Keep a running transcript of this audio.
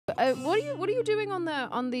What are you doing on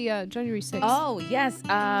the January 6th? Oh yes,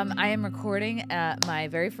 I am recording my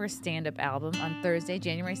very first stand-up album on Thursday,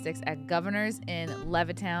 January 6th at Governor's in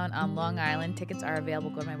Levittown on Long Island. Tickets are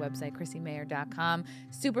available. Go to my website, ChrissieMayr.com.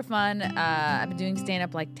 Super fun. I've been doing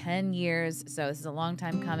stand-up like 10 years, so this is a long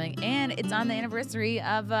time coming, and it's on the anniversary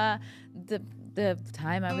of the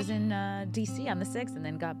time I was in D.C. on the 6th and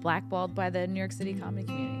then got blackballed by the New York City comedy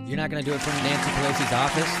community. You're not going to do it from Nancy Pelosi's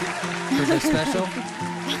office for this special?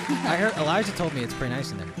 I heard Elijah told me it's pretty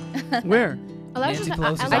nice in there. Where? Elijah's Nancy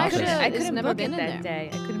Pelosi's Elijah office. I couldn't never book been it in that there. day.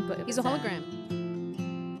 I couldn't book it. He's a hologram.